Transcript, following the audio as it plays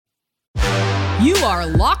You are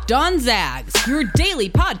Locked On Zags, your daily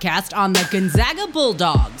podcast on the Gonzaga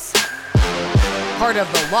Bulldogs. Part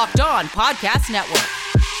of the Locked On Podcast Network.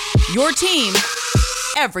 Your team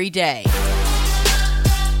every day.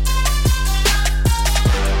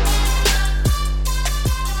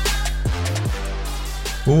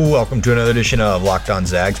 Welcome to another edition of Locked On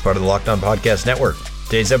Zags, part of the Locked On Podcast Network.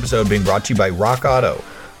 Today's episode being brought to you by Rock Auto.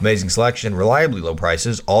 Amazing selection, reliably low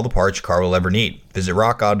prices, all the parts your car will ever need. Visit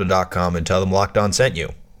rockauto.com and tell them Locked On sent you.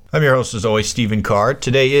 I'm your host as always, Stephen Carr.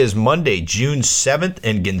 Today is Monday, June 7th,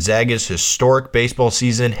 and Gonzaga's historic baseball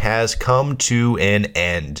season has come to an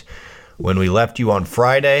end. When we left you on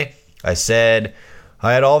Friday, I said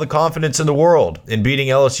I had all the confidence in the world in beating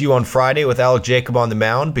LSU on Friday with Alec Jacob on the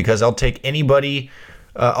mound because I'll take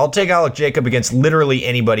Alec Jacob against literally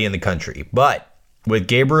anybody in the country. But with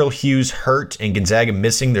Gabriel Hughes hurt and Gonzaga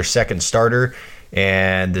missing their second starter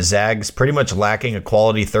and the Zags pretty much lacking a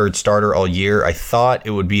quality third starter all year, I thought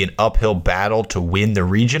it would be an uphill battle to win the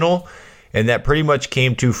regional, and that pretty much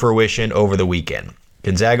came to fruition over the weekend.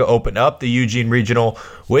 Gonzaga opened up the Eugene Regional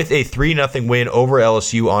with a 3-0 win over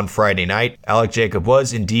LSU on Friday night. Alec Jacob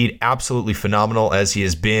was indeed absolutely phenomenal, as he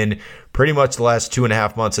has been pretty much the last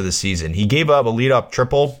 2.5 months of the season. He gave up a leadoff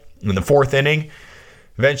triple in the fourth inning.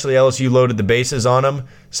 Eventually, LSU loaded the bases on him.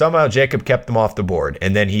 Somehow, Jacob kept them off the board,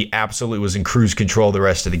 and then he absolutely was in cruise control the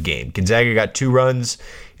rest of the game. Gonzaga got 2 runs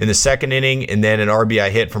in the second inning, and then an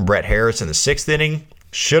RBI hit from Brett Harris in the sixth inning.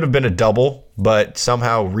 Should have been a double, but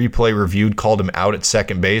somehow replay reviewed called him out at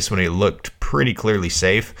second base when he looked pretty clearly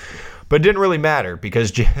safe. But it didn't really matter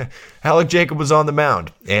because Alec Jacob was on the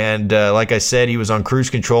mound. And like I said, he was on cruise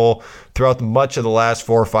control throughout much of the last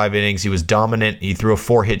 4 or 5 innings. He was dominant. He threw a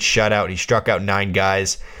 4-hit shutout. He struck out 9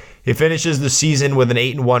 guys. He finishes the season with an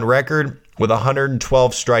 8-1 record with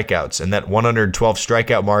 112 strikeouts. And that 112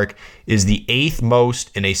 strikeout mark is the 8th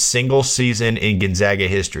most in a single season in Gonzaga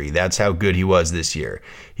history. That's how good he was this year.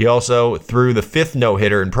 He also threw the 5th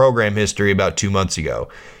no-hitter in program history about 2 months ago.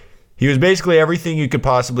 He was basically everything you could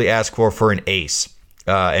possibly ask for an ace.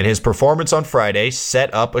 And his performance on Friday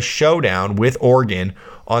set up a showdown with Oregon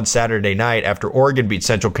on Saturday night after Oregon beat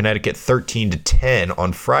Central Connecticut 13-10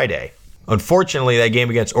 on Friday. Unfortunately, that game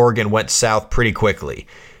against Oregon went south pretty quickly.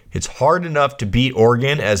 It's hard enough to beat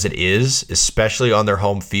Oregon as it is, especially on their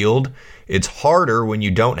home field. It's harder when you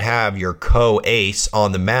don't have your co-ace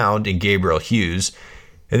on the mound in Gabriel Hughes.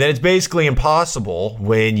 And then it's basically impossible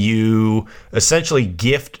when you essentially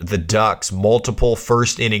gift the Ducks multiple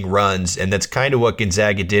first inning runs, and that's kind of what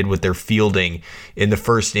Gonzaga did with their fielding in the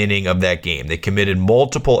first inning of that game. They committed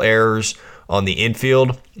multiple errors on the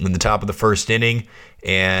infield in the top of the first inning,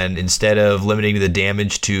 and instead of limiting the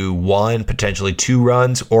damage to 1, potentially 2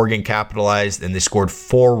 runs, Oregon capitalized, and they scored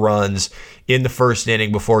 4 runs in the first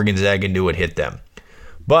inning before Gonzaga knew it hit them.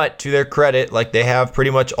 But to their credit, like they have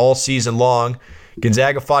pretty much all season long,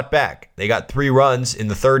 Gonzaga fought back. They got 3 runs in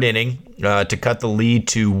the third inning to cut the lead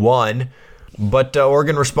to 1, but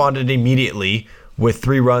Oregon responded immediately with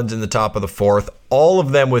 3 runs in the top of the fourth, all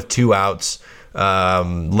of them with 2 outs,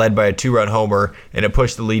 led by a 2-run homer, and it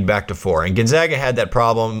pushed the lead back to 4. And Gonzaga had that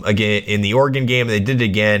problem again in the Oregon game, and they did it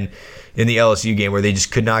again in the LSU game where they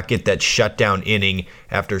just could not get that shutdown inning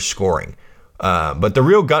after scoring. But the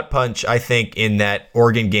real gut punch, I think, in that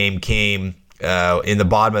Oregon game came in the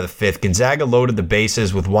bottom of the 5th. Gonzaga loaded the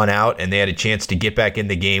bases with 1 out, and they had a chance to get back in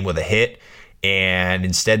the game with a hit, and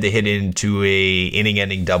instead they hit into a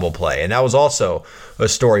inning-ending double play. And that was also a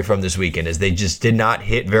story from this weekend, as they just did not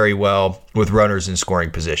hit very well with runners in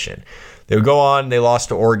scoring position. They would go on, they lost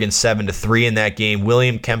to Oregon 7-3 in that game.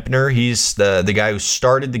 William Kempner, he's the guy who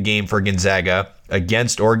started the game for Gonzaga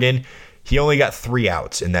against Oregon. He only got 3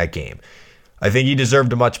 outs in that game. I think he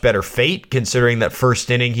deserved a much better fate, considering that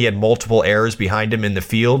first inning he had multiple errors behind him in the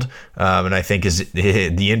field. And I think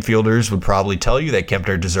the infielders would probably tell you that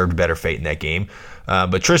Kempner deserved a better fate in that game.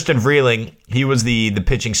 But Tristan Vreeling, he was the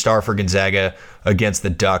pitching star for Gonzaga against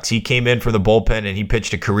the Ducks. He came in for the bullpen, and he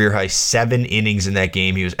pitched a career-high 7 innings in that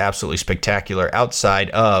game. He was absolutely spectacular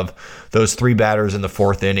outside of those 3 batters in the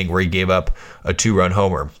fourth inning where he gave up a 2-run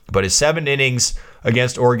homer. But his 7 innings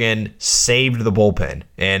against Oregon saved the bullpen,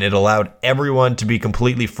 and it allowed everyone to be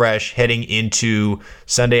completely fresh heading into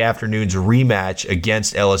Sunday afternoon's rematch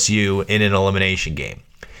against LSU in an elimination game.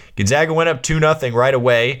 Gonzaga went up 2-0 right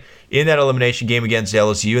away in that elimination game against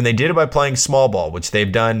LSU, and they did it by playing small ball, which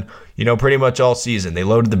they've done, pretty much all season. They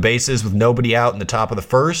loaded the bases with nobody out in the top of the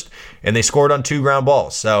first, and they scored on 2 ground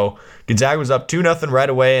balls. So Gonzaga was up 2-0 right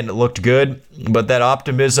away, and it looked good, but that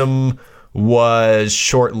optimism was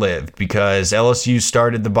short-lived because LSU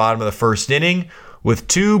started the bottom of the first inning with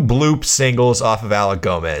 2 bloop singles off of Alec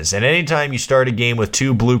Gomez. And anytime you start a game with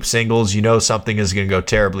 2 bloop singles, you know something is going to go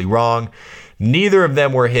terribly wrong. Neither of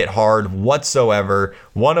them were hit hard whatsoever.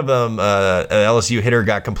 One of them, an LSU hitter,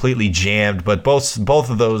 got completely jammed, but both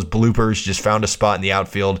of those bloopers just found a spot in the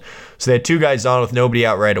outfield. So they had 2 guys on with nobody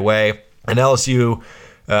out right away. And LSU,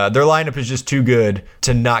 their lineup is just too good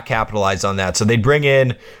to not capitalize on that. So they bring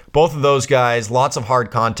in both of those guys, lots of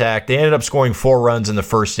hard contact. They ended up scoring 4 runs in the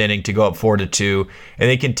first inning to go up 4-2. And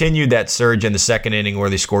they continued that surge in the second inning where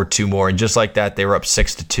they scored 2 more. And just like that, they were up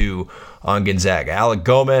 6-2 on Gonzaga. Alec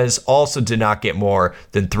Gomez also did not get more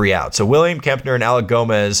than 3 outs. So William Kempner and Alec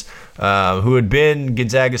Gomez, who had been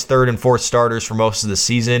Gonzaga's 3rd and 4th starters for most of the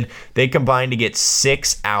season, they combined to get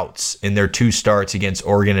 6 outs in their 2 starts against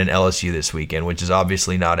Oregon and LSU this weekend, which is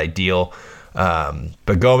obviously not ideal.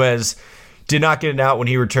 But Gomez did not get an out when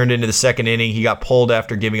he returned into the second inning. He got pulled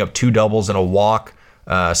after giving up 2 doubles and a walk.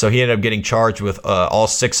 So he ended up getting charged with all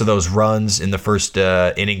 6 of those runs in the first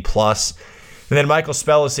inning plus. And then Michael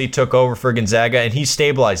Spellacy took over for Gonzaga, and he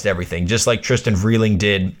stabilized everything, just like Tristan Vreeling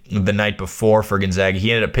did the night before for Gonzaga. He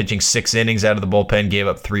ended up pitching 6 innings out of the bullpen, gave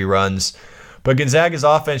up 3 runs. But Gonzaga's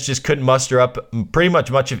offense just couldn't muster up pretty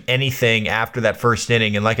much of anything after that first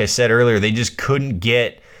inning. And like I said earlier, they just couldn't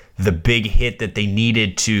get the big hit that they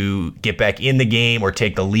needed to get back in the game or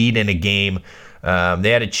take the lead in a game.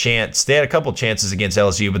 They had a chance. They had a couple chances against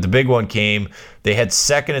LSU, but the big one came. They had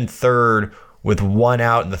 2nd and 3rd with 1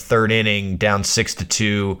 out in the 3rd inning, down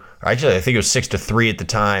 6-2. Actually, I think it was 6-3 at the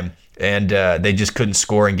time, and they just couldn't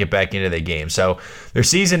score and get back into the game. So their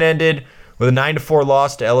season ended with a 9-4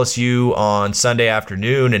 loss to LSU on Sunday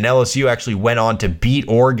afternoon, and LSU actually went on to beat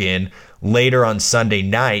Oregon later on Sunday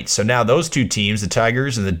night. So now those 2 teams, the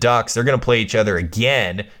Tigers and the Ducks, they're going to play each other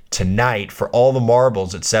again tonight for all the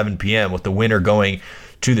marbles at 7 p.m., with the winner going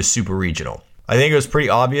to the Super Regional. I think it was pretty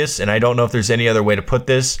obvious, and I don't know if there's any other way to put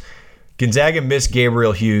this. Gonzaga missed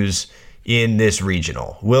Gabriel Hughes in this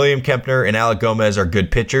regional. William Kempner and Alec Gomez are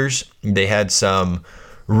good pitchers. They had some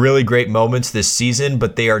really great moments this season,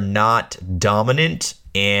 but they are not dominant.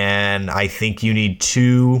 And I think you need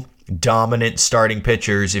 2 dominant starting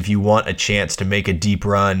pitchers if you want a chance to make a deep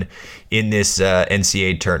run in this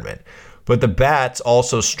NCAA tournament. But the Bats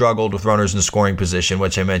also struggled with runners in scoring position,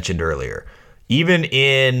 which I mentioned earlier. Even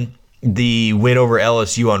in the win over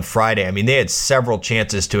LSU on Friday, I mean, they had several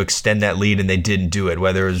chances to extend that lead and they didn't do it,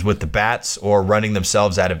 whether it was with the bats or running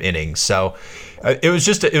themselves out of innings. So it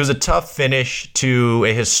was a tough finish to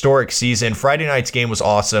a historic season. Friday night's game was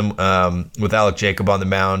awesome with Alec Jacob on the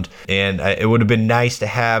mound, and it would have been nice to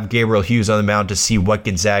have Gabriel Hughes on the mound to see what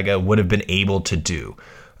Gonzaga would have been able to do.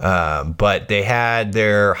 But they had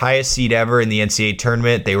their highest seed ever in the NCAA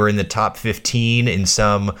tournament. They were in the top 15 in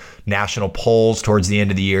some national polls towards the end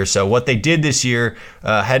of the year. So what they did this year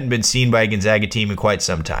hadn't been seen by a Gonzaga team in quite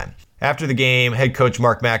some time. After the game, head coach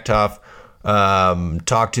Mark Maktoff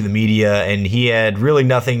talked to the media, and he had really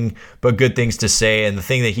nothing but good things to say. And the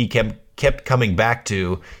thing that he kept coming back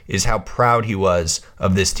to is how proud he was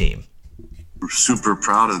of this team. We're super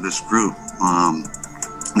proud of this group.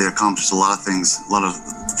 They accomplished a lot of things, a lot of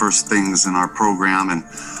first things in our program,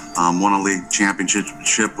 and won a league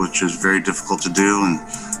championship, which is very difficult to do, and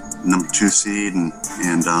number 2 seed, and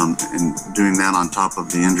doing that on top of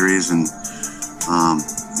the injuries and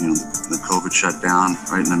the COVID shutdown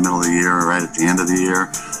right in the middle of the year, right at the end of the year.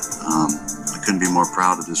 I couldn't be more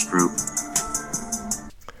proud of this group.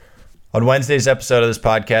 On Wednesday's episode of this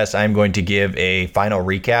podcast, I'm going to give a final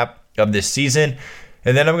recap of this season.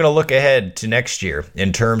 And then I'm going to look ahead to next year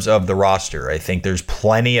in terms of the roster. I think there's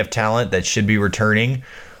plenty of talent that should be returning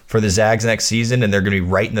for the Zags next season, and they're going to be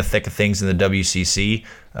right in the thick of things in the WCC.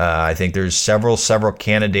 I think there's several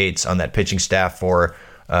candidates on that pitching staff for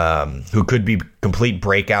who could be complete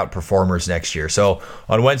breakout performers next year. So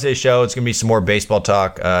on Wednesday's show, it's going to be some more baseball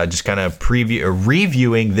talk, just kind of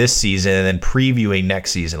reviewing this season and then previewing next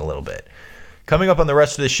season a little bit. Coming up on the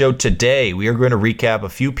rest of the show today, we are going to recap a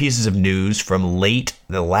few pieces of news from late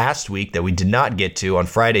the last week that we did not get to on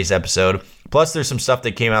Friday's episode. Plus, there's some stuff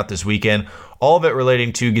that came out this weekend, all of it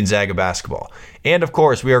relating to Gonzaga basketball. And, of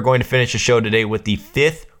course, we are going to finish the show today with the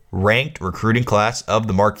 5th ranked recruiting class of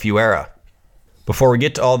the Mark Few era. Before we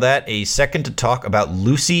get to all that, a second to talk about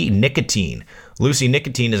Lucy Nicotine. Lucy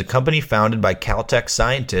Nicotine is a company founded by Caltech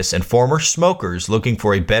scientists and former smokers looking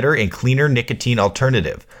for a better and cleaner nicotine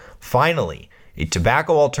alternative. Finally, a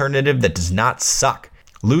tobacco alternative that does not suck.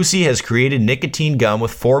 Lucy has created nicotine gum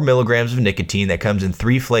with 4 milligrams of nicotine that comes in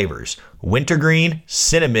 3 flavors: wintergreen,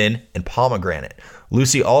 cinnamon, and pomegranate.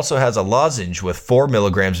 Lucy also has a lozenge with 4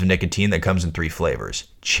 milligrams of nicotine that comes in 3 flavors: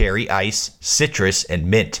 cherry ice, citrus, and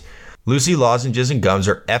mint. Lucy lozenges and gums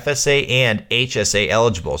are FSA and HSA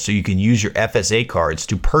eligible, so you can use your FSA cards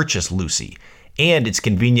to purchase Lucy. And it's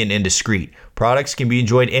convenient and discreet. Products can be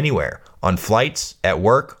enjoyed anywhere, on flights, at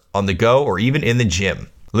work, on the go, or even in the gym.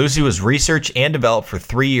 Lucy was researched and developed for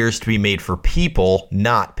 3 years to be made for people,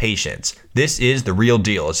 not patients. This is the real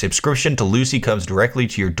deal. A subscription to Lucy comes directly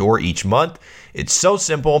to your door each month. It's so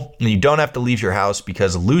simple, and you don't have to leave your house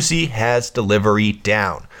because Lucy has delivery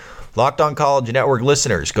down. Locked On College Network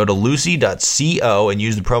listeners, go to lucy.co and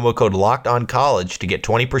use the promo code LOCKEDONCollege to get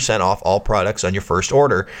 20% off all products on your first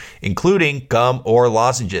order, including gum or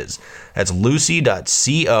lozenges. That's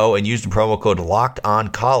lucy.co and use the promo code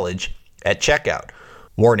LOCKEDONCollege at checkout.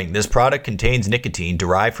 Warning, this product contains nicotine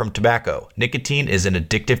derived from tobacco. Nicotine is an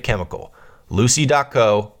addictive chemical.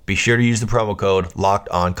 Lucy.co, be sure to use the promo code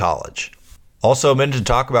LOCKEDONCollege. Also a minute to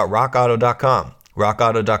talk about RockAuto.com.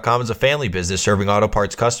 RockAuto.com is a family business serving auto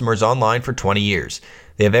parts customers online for 20 years.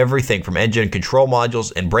 They have everything from engine control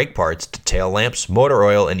modules and brake parts to tail lamps, motor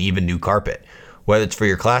oil, and even new carpet. Whether it's for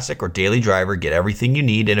your classic or daily driver, get everything you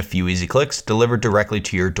need in a few easy clicks delivered directly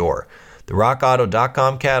to your door. The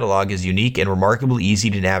RockAuto.com catalog is unique and remarkably easy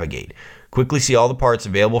to navigate. Quickly see all the parts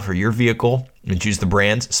available for your vehicle and choose the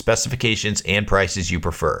brands, specifications, and prices you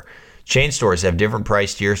prefer. Chain stores have different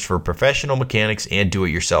price tiers for professional mechanics and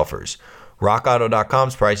do-it-yourselfers.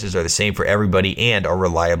 RockAuto.com's prices are the same for everybody and are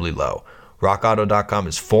reliably low. RockAuto.com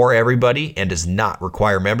is for everybody and does not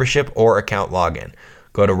require membership or account login.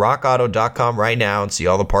 Go to RockAuto.com right now and see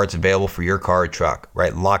all the parts available for your car or truck.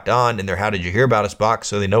 Write Locked On in their How Did You Hear About Us box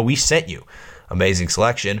so they know we sent you. Amazing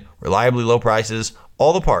selection, reliably low prices,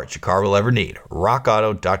 all the parts your car will ever need.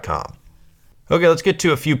 RockAuto.com. Okay, let's get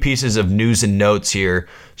to a few pieces of news and notes here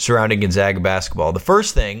surrounding Gonzaga basketball. The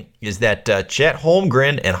first thing is that Chet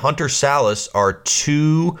Holmgren and Hunter Sallis are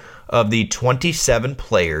two of the 27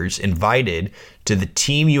 players invited to the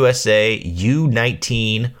Team USA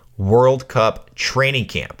U19 World Cup training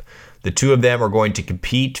camp. The two of them are going to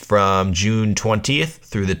compete from June 20th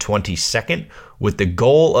through the 22nd with the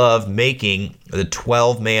goal of making the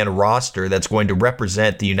 12-man roster that's going to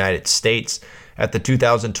represent the United States at the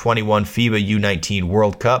 2021 FIBA U19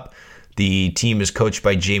 World Cup. The team is coached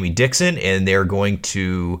by Jamie Dixon, and they're going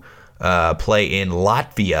to play in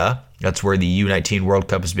Latvia. That's where the U19 World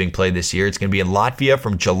Cup is being played this year. It's going to be in Latvia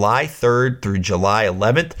from July 3rd through July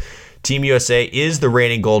 11th. Team USA is the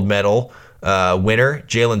reigning gold medal winner.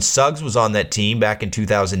 Jalen Suggs was on that team back in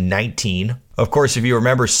 2019. Of course, if you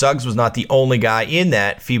remember, Suggs was not the only guy in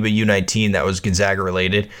that FIBA U19 that was Gonzaga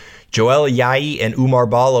related. Joel Ayayi and Umar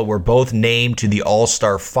Bala were both named to the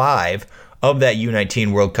All-Star 5 of that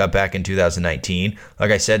U19 World Cup back in 2019.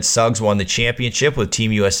 Like I said, Suggs won the championship with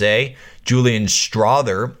Team USA. Julian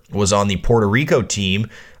Strawther was on the Puerto Rico team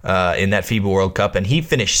in that FIBA World Cup, and he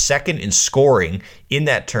finished second in scoring in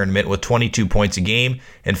that tournament with 22 points a game.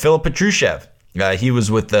 And Filip Petrushev, he was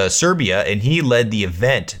with Serbia, and he led the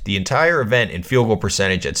entire event in field goal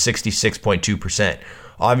percentage at 66.2%.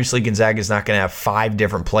 Obviously, Gonzaga is not going to have 5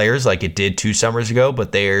 different players like it did 2 summers ago,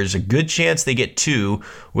 but there's a good chance they get 2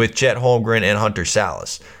 with Chet Holmgren and Hunter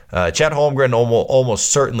Sallis. Chet Holmgren will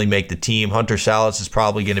almost certainly make the team. Hunter Sallis is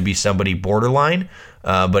probably going to be somebody borderline,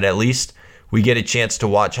 but at least we get a chance to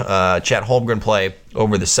watch Chet Holmgren play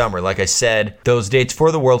over the summer. Like I said, those dates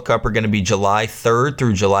for the World Cup are going to be July 3rd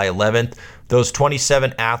through July 11th. Those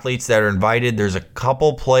 27 athletes that are invited, there's a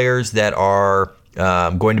couple players that are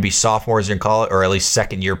going to be sophomores in college, or at least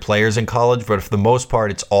second-year players in college, but for the most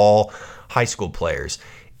part, it's all high school players.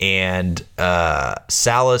 And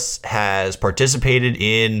Sallis has participated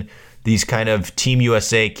in these kind of Team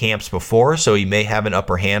USA camps before, so he may have an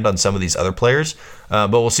upper hand on some of these other players.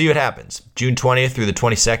 But we'll see what happens. June 20th through the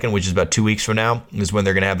 22nd, which is about 2 weeks from now, is when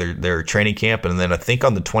they're going to have their training camp. And then I think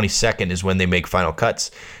on the 22nd is when they make final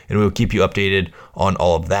cuts. And we'll keep you updated on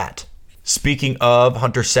all of that. Speaking of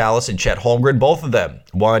Hunter Sallis and Chet Holmgren, both of them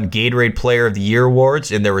won Gatorade Player of the Year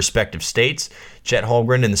awards in their respective states. Chet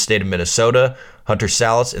Holmgren in the state of Minnesota, Hunter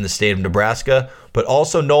Sallis in the state of Nebraska, but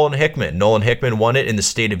also Nolan Hickman. Nolan Hickman won it in the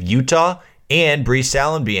state of Utah, and Bree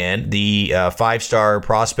Salenbian, the 5-star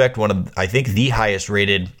prospect, one of, I think, the highest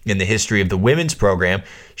rated in the history of the women's program.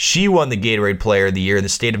 She won the Gatorade Player of the Year in the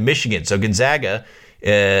state of Michigan. So Gonzaga,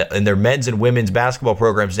 in their men's and women's basketball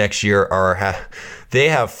programs next year, they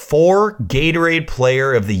have 4 Gatorade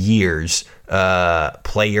Player of the Years,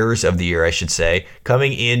 players of the year, I should say,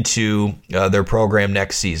 coming into their program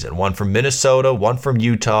next season. One from Minnesota, one from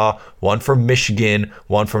Utah, one from Michigan,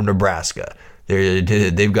 one from Nebraska.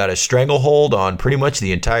 They've got a stranglehold on pretty much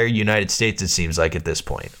the entire United States, it seems like, at this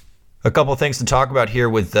point. A couple things to talk about here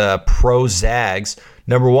with Pro Zags.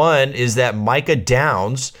 Number one is that Micah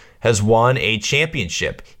Downs has won a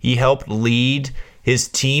championship. He helped lead his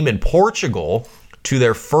team in Portugal to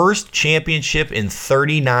their first championship in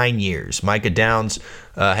 39 years. Micah Downs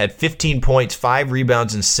had 15 points, 5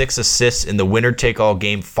 rebounds, and 6 assists in the winner-take-all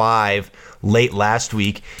Game 5 late last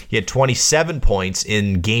week. He had 27 points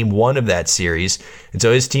in Game 1 of that series. And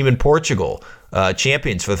so his team in Portugal,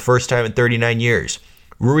 champions for the first time in 39 years.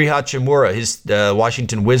 Rui Hachimura, his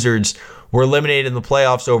Washington Wizards, were eliminated in the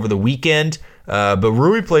playoffs over the weekend. But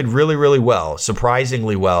Rui played really, really well,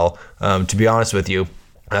 surprisingly well, to be honest with you.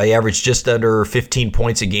 He averaged just under 15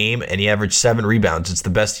 points a game, and he averaged 7 rebounds. It's the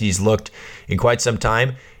best he's looked in quite some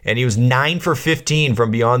time. And he was 9 for 15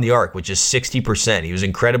 from beyond the arc, which is 60%. He was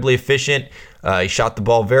incredibly efficient. He shot the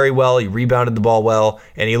ball very well. He rebounded the ball well,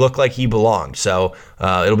 and he looked like he belonged. So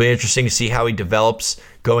it'll be interesting to see how he develops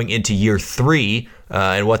going into year 3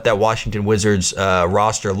 and what that Washington Wizards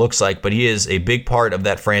roster looks like. But he is a big part of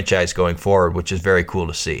that franchise going forward, which is very cool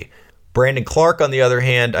to see. Brandon Clarke, on the other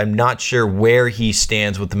hand, I'm not sure where he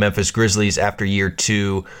stands with the Memphis Grizzlies after year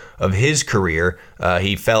 2 of his career.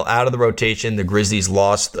 He fell out of the rotation. The Grizzlies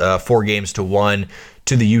lost 4-1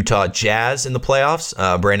 to the Utah Jazz in the playoffs.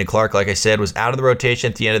 Brandon Clarke, like I said, was out of the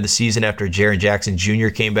rotation at the end of the season after Jaren Jackson Jr.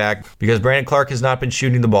 came back because Brandon Clarke has not been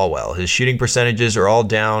shooting the ball well. His shooting percentages are all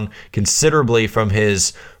down considerably from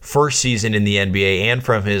his first season in the NBA and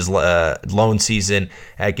from his lone season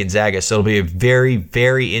at Gonzaga. So it'll be a very,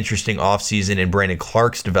 very interesting offseason in Brandon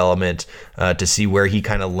Clarke's development to see where he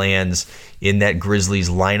kind of lands in that Grizzlies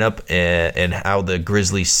lineup and how the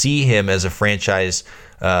Grizzlies see him as a franchise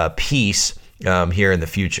piece here in the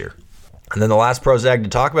future. And then the last pro zag to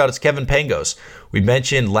talk about is Kevin Pangos. We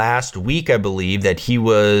mentioned last week, I believe, that he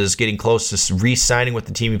was getting close to re-signing with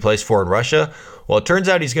the team he plays for in Russia. Well, it turns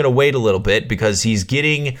out he's going to wait a little bit because he's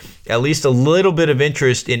getting at least a little bit of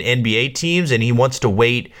interest in NBA teams, and he wants to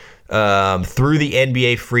wait through the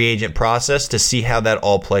NBA free agent process to see how that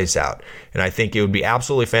all plays out. And I think it would be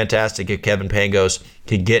absolutely fantastic if Kevin Pangos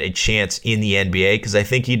could get a chance in the NBA because I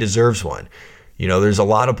think he deserves one. You know, there's a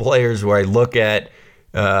lot of players where I look at,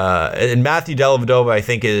 and Matthew Dellavedova, I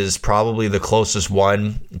think, is probably the closest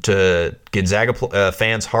one to Gonzaga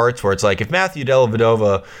fans' hearts, where it's like, if Matthew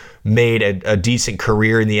Dellavedova made a decent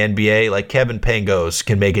career in the NBA, like Kevin Pangos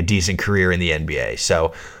can make a decent career in the NBA.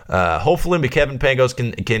 So hopefully Kevin Pangos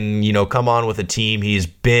can come on with a team. He's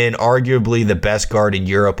been arguably the best guard in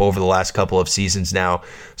Europe over the last couple of seasons now.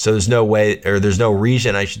 So there's no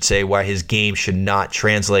reason, I should say, why his game should not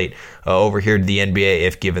translate over here to the NBA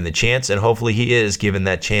if given the chance. And hopefully he is given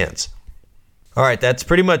that chance. All right, that's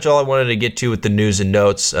pretty much all I wanted to get to with the news and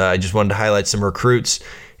notes. I just wanted to highlight some recruits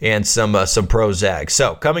and some pro zags.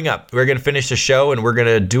 So coming up, we're going to finish the show, and we're going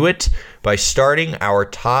to do it by starting our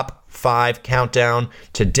top 5 countdown.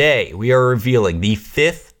 Today, we are revealing the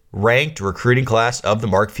 5th ranked recruiting class of the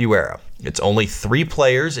Mark Few era. It's only 3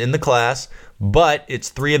 players in the class, but it's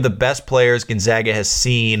 3 of the best players Gonzaga has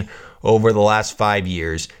seen over the last 5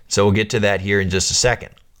 years. So we'll get to that here in just a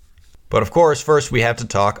second. But of course, first we have to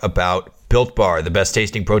talk about Built Bar, the best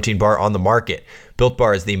tasting protein bar on the market. Built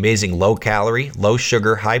Bar is the amazing low-calorie,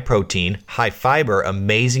 low-sugar, high-protein, high-fiber,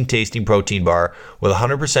 amazing tasting protein bar with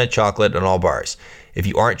 100% chocolate on all bars. If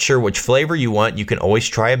you aren't sure which flavor you want, you can always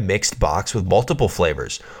try a mixed box with multiple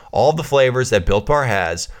flavors. All the flavors that Built Bar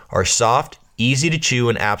has are soft, easy to chew,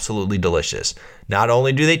 and absolutely delicious. Not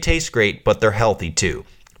only do they taste great, but they're healthy too.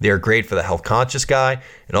 They are great for the health-conscious guy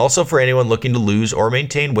and also for anyone looking to lose or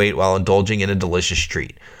maintain weight while indulging in a delicious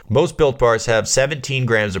treat. Most Built Bars have 17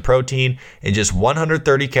 grams of protein and just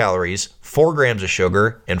 130 calories, 4 grams of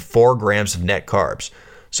sugar, and 4 grams of net carbs.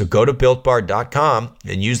 So go to BuiltBar.com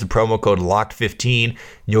and use the promo code LOCKED15 and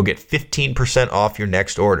you'll get 15% off your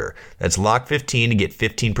next order. That's LOCKED15 to get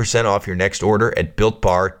 15% off your next order at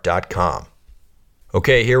BuiltBar.com.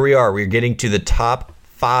 Okay, here we are. We're getting to the top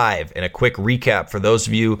 5 and a quick recap for those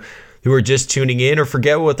of you who are just tuning in or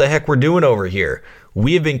forget what the heck we're doing over here.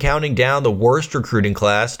 We have been counting down the worst recruiting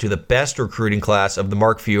class to the best recruiting class of the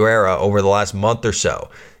Mark Few era over the last month or so.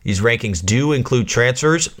 These rankings do include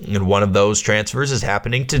transfers, and one of those transfers is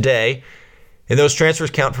happening today. And those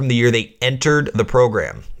transfers count from the year they entered the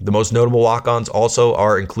program. The most notable walk-ons also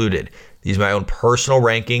are included. These are my own personal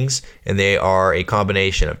rankings, and they are a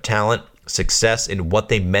combination of talent, success, and what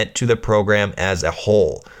they meant to the program as a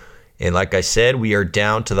whole. And like I said, we are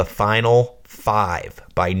down to the final 5.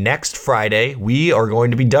 By next Friday, we are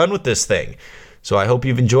going to be done with this thing. So I hope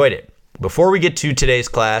you've enjoyed it. Before we get to today's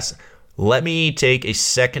class, let me take a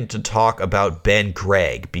second to talk about Ben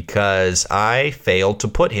Gregg because I failed to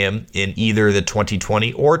put him in either the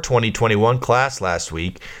 2020 or 2021 class last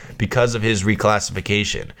week because of his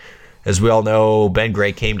reclassification. As we all know, Ben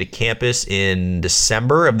Gray came to campus in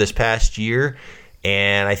December of this past year,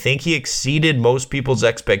 and I think he exceeded most people's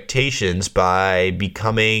expectations by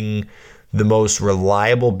becoming the most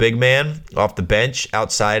reliable big man off the bench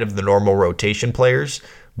outside of the normal rotation players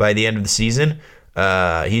by the end of the season.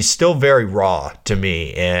 He's still very raw to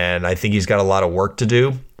me, and I think he's got a lot of work to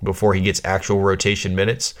do before he gets actual rotation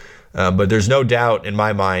minutes. But there's no doubt in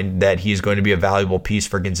my mind that he's going to be a valuable piece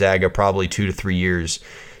for Gonzaga probably 2 to 3 years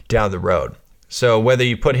down the road. So whether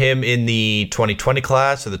you put him in the 2020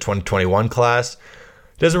 class or the 2021 class,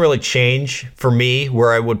 doesn't really change for me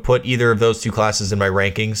where I would put either of those two classes in my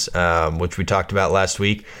rankings, which we talked about last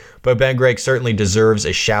week. But Ben Gregg certainly deserves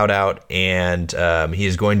a shout out, and he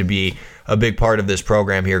is going to be a big part of this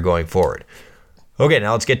program here going forward. Okay,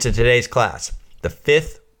 now let's get to today's class. The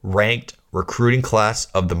 5th ranked recruiting class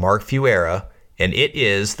of the Mark Few era, and it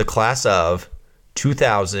is the class of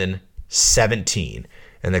 2017.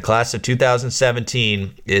 And the class of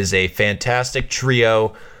 2017 is a fantastic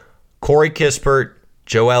trio: Corey Kispert,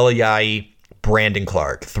 Joel Ayayi, Brandon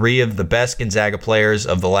Clark. 3 of the best Gonzaga players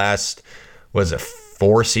of the last,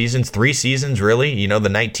 4 seasons? 3 seasons, really? You know, the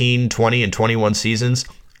 19, 20, and 21 seasons.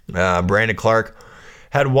 Brandon Clark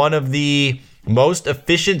had one of the most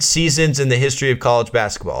efficient seasons in the history of college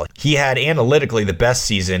basketball. He had analytically the best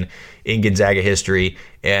season in Gonzaga history,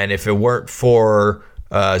 and if it weren't for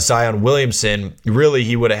Zion Williamson, really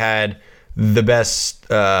he would have had the best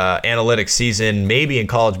analytics season maybe in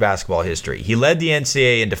college basketball history. He led the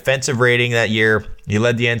NCAA in defensive rating that year. He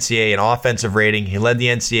led the NCAA in offensive rating. He led the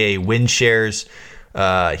NCAA win shares.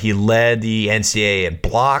 He led the NCAA in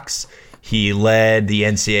blocks. He led the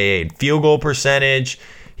NCAA in field goal percentage.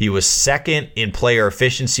 He was second in player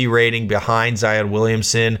efficiency rating behind Zion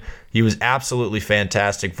Williamson. He was absolutely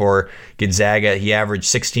fantastic for Gonzaga. He averaged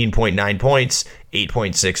 16.9 points,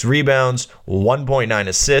 8.6 rebounds, 1.9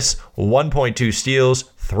 assists, 1.2 steals,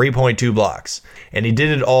 3.2 blocks. And he did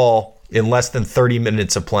it all in less than 30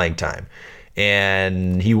 minutes of playing time.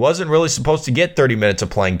 And he wasn't really supposed to get 30 minutes of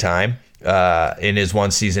playing time in his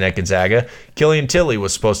one season at Gonzaga. Killian Tilly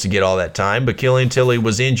was supposed to get all that time, but Killian Tilly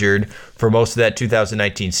was injured for most of that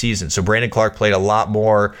 2019 season. So Brandon Clark played a lot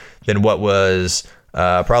more than what was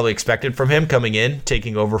probably expected from him coming in,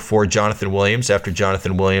 taking over for Jonathan Williams after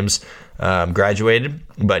Jonathan Williams graduated.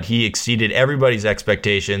 But he exceeded everybody's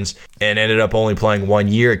expectations and ended up only playing 1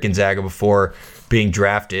 year at Gonzaga before being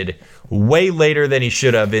drafted way later than he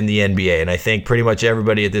should have in the NBA. And I think pretty much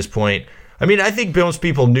everybody at this point, I think most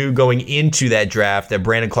people knew going into that draft that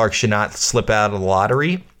Brandon Clark should not slip out of the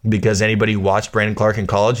lottery, because anybody who watched Brandon Clark in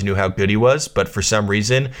college knew how good he was. But for some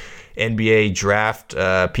reason, NBA draft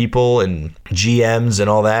people and GMs and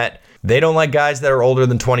all that, they don't like guys that are older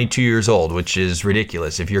than 22 years old, which is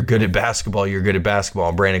ridiculous. If you're good at basketball, you're good at basketball,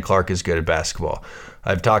 and Brandon Clark is good at basketball.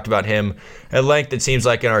 I've talked about him at length, it seems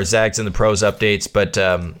like, in our Zags and the Pros updates, but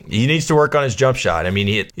he needs to work on his jump shot.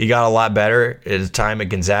 He got a lot better at his time at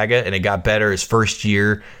Gonzaga, and it got better his first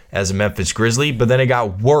year as a Memphis Grizzly, but then it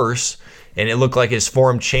got worse, and it looked like his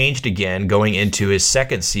form changed again going into his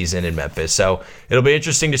second season in Memphis. So it'll be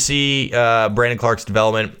interesting to see Brandon Clark's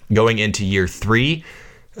development going into year 3.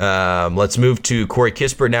 Let's move to Corey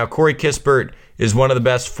Kispert. Now, Corey Kispert is one of the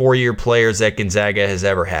best 4-year players that Gonzaga has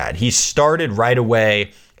ever had. He started right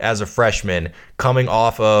away as a freshman, coming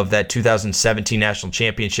off of that 2017 national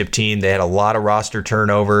championship team. They had a lot of roster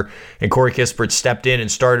turnover, and Corey Kispert stepped in and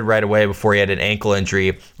started right away before he had an ankle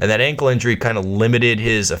injury, and that ankle injury kind of limited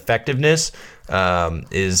his effectiveness.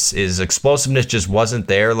 His explosiveness just wasn't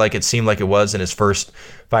there like it seemed like it was in his first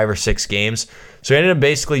 5 or 6 games. So he ended up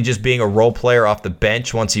basically just being a role player off the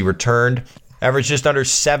bench once he returned. Averaged just under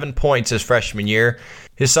 7 points his freshman year.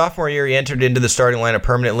 His sophomore year, he entered into the starting lineup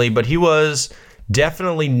permanently, but he was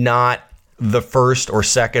definitely not the first or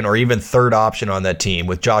second or even third option on that team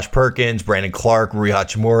with Josh Perkins, Brandon Clark, Rui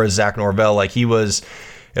Hachimura, Zach Norvell. It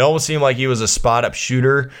almost seemed like he was a spot-up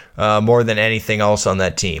shooter more than anything else on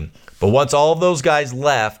that team. But once all of those guys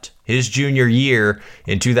left his junior year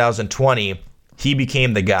in 2020, he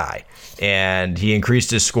became the guy. And he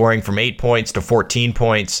increased his scoring from 8 points to 14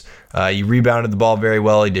 points. He rebounded the ball very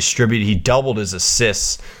well. He doubled his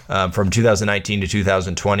assists from 2019 to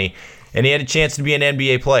 2020. And he had a chance to be an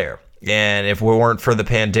NBA player. And if it weren't for the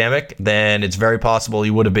pandemic, then it's very possible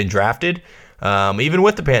he would have been drafted. Even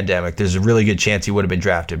with the pandemic, there's a really good chance he would have been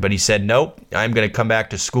drafted. But he said, nope, I'm going to come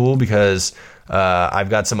back to school because I've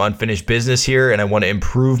got some unfinished business here and I want to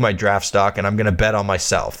improve my draft stock, and I'm going to bet on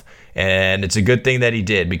myself. And it's a good thing that he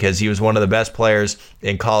did, because he was one of the best players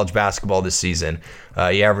in college basketball this season.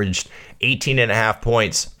 He averaged 18.5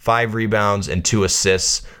 points, 5 rebounds, and 2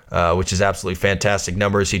 assists, which is absolutely fantastic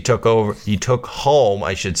numbers. He took home,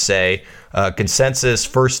 I should say, consensus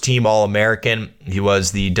first team All-American. He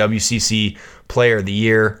was the WCC Player of the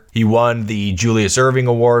Year. He won the Julius Erving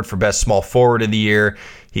Award for Best Small Forward of the Year.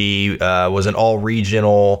 He was an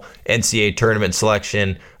all-regional NCAA tournament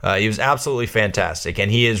selection. He was absolutely fantastic, and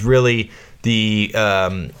he is really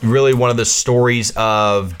really one of the stories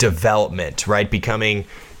of development, right? Becoming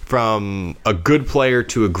from a good player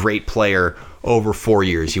to a great player over 4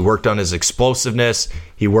 years. He worked on his explosiveness.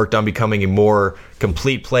 He worked on becoming a more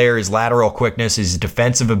complete player. His lateral quickness, his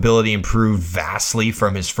defensive ability improved vastly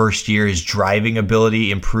from his first year. His driving ability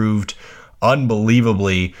improved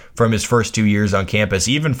unbelievably from his first 2 years on campus.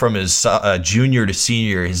 Even from his junior to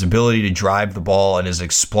senior, his ability to drive the ball and his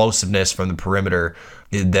explosiveness from the perimeter,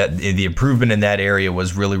 that the improvement in that area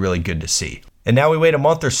was really, really good to see. And now we wait a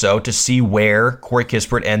month or so to see where Corey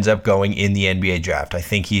Kispert ends up going in the NBA draft. I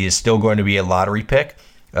think he is still going to be a lottery pick,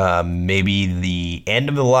 maybe the end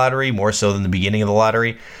of the lottery, more so than the beginning of the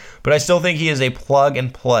lottery. But I still think he is a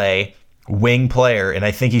plug-and-play wing player, and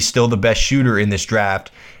I think he's still the best shooter in this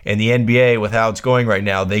draft. And the NBA, with how it's going right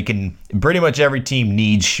now, pretty much every team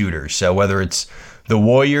needs shooters. So whether it's the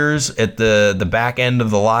Warriors at the back end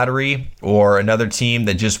of the lottery or another team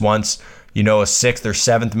that just wants a sixth or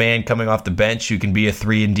seventh man coming off the bench who can be a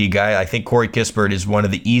 3-and-D guy, I think Corey Kispert is one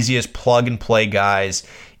of the easiest plug-and-play guys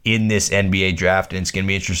in this NBA draft, and it's going to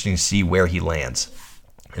be interesting to see where he lands.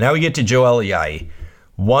 And now we get to Joel Ayayi,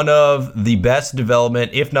 one of the best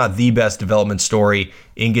development, if not the best development story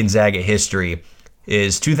in Gonzaga history.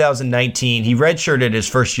 Is 2019, he redshirted his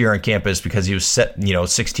first year on campus because he was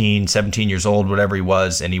 16, 17 years old, whatever he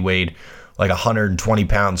was, and he weighed like 120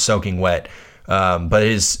 pounds soaking wet. But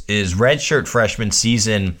his redshirt freshman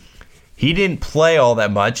season, he didn't play all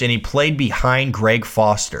that much, and he played behind Greg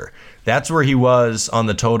Foster. That's where he was on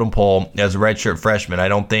the totem pole as a redshirt freshman. I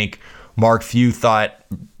don't think Mark Few thought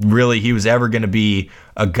really he was ever going to be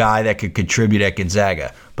a guy that could contribute at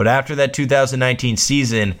Gonzaga. But after that 2019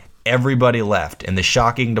 season, everybody left, and the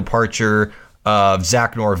shocking departure of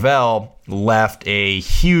Zach Norvell left a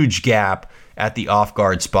huge gap at the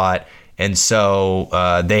off-guard spot. And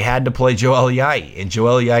so they had to play Joel Ayayi, and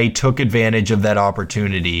Joel Ayayi took advantage of that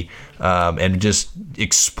opportunity and just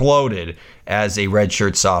exploded as a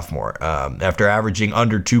redshirt sophomore. After averaging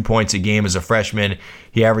under 2 points a game as a freshman,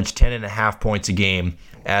 he averaged 10.5 points a game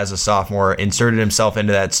as a sophomore, inserted himself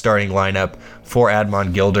into that starting lineup for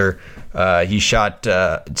Admon Gilder. He shot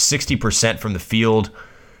 60% from the field,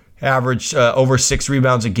 averaged over 6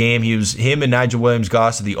 rebounds a game. Him and Nigel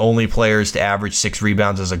Williams-Goss are the only players to average 6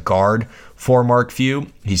 rebounds as a guard for Mark Few.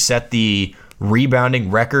 He set the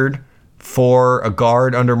rebounding record for a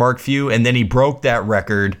guard under Mark Few, and then he broke that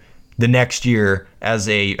record the next year as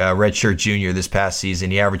a redshirt junior this past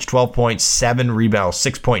season. He averaged 12.7 rebounds,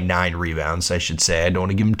 6.9 rebounds, I should say. I don't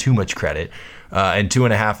want to give him too much credit, and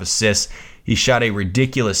 2.5 assists. He shot a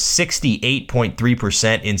ridiculous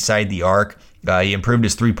 68.3% inside the arc. He improved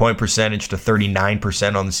his three-point percentage to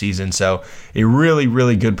 39% on the season. So a really,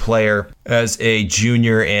 really good player as a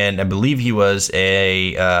junior, and I believe he was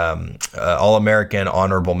a All-American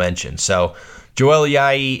honorable mention. So Joel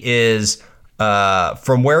Ayayi is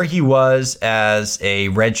from where he was as a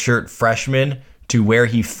redshirt freshman to where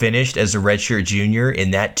he finished as a redshirt junior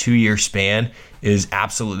in that 2-year span is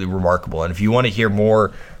absolutely remarkable. And if you want to hear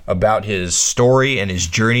more about his story and his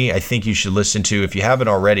journey, I think you should listen to, if you haven't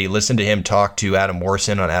already, listen to him talk to Adam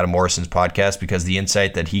Morrison on Adam Morrison's podcast, because the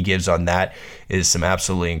insight that he gives on that is some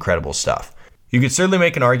absolutely incredible stuff. You could certainly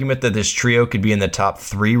make an argument that this trio could be in the top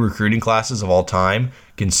 3 recruiting classes of all time,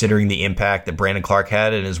 considering the impact that Brandon Clark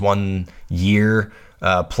had in his 1 year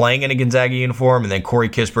playing in a Gonzaga uniform, and then Corey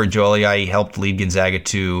Kispert and Joel Ayayi helped lead Gonzaga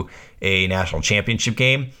to a national championship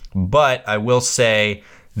game. But I will say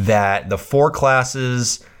that the 4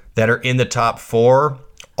 classes that are in the top 4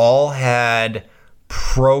 all had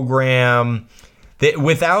program that,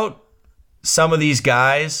 without some of these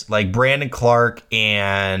guys like Brandon Clark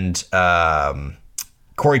and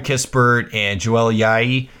Corey Kispert and Joel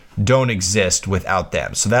Ayayi don't exist without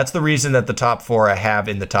them. So that's the reason that the top 4 I have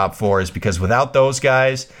in the top 4 is because without those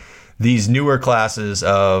guys, these newer classes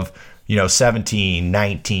of 17,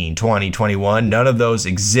 19, 20, 21, none of those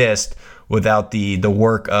exist without the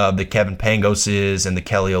work of the Kevin Pangoses and the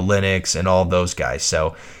Kelly Olynyk's and all those guys.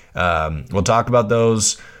 So we'll talk about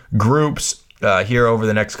those groups here over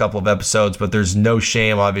the next couple of episodes, but there's no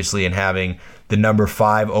shame, obviously, in having the number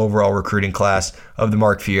 5 overall recruiting class of the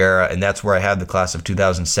Mark Few era, and that's where I had the class of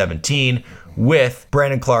 2017 with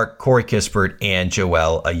Brandon Clark, Corey Kispert, and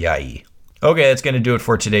Joel Ayayi. Okay, that's going to do it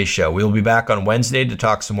for today's show. We will be back on Wednesday to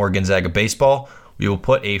talk some more Gonzaga baseball. We will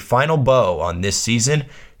put a final bow on this season,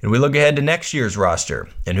 and we look ahead to next year's roster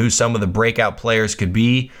and who some of the breakout players could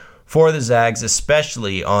be for the Zags,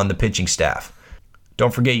 especially on the pitching staff.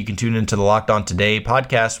 Don't forget you can tune into the Locked On Today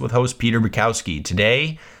podcast with host Peter Bukowski.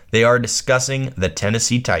 Today, they are discussing the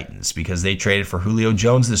Tennessee Titans because they traded for Julio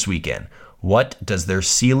Jones this weekend. What does their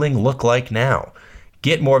ceiling look like now?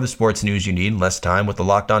 Get more of the sports news you need in less time with the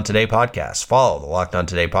Locked On Today podcast. Follow the Locked On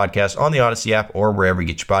Today podcast on the Odyssey app or wherever you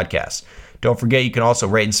get your podcasts. Don't forget you can also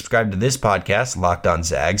rate and subscribe to this podcast, Locked On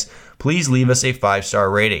Zags. Please leave us a 5-star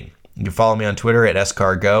rating. You can follow me on Twitter at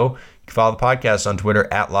SCarGo. You can follow the podcast on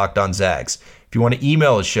Twitter at Locked On Zags. If you want to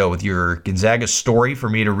email the show with your Gonzaga story for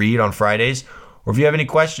me to read on Fridays, or if you have any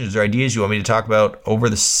questions or ideas you want me to talk about over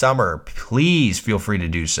the summer, please feel free to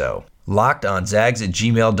do so.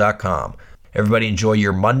 LockedOnZags@gmail.com. Everybody enjoy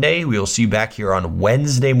your Monday. We will see you back here on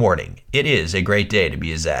Wednesday morning. It is a great day to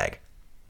be a Zag.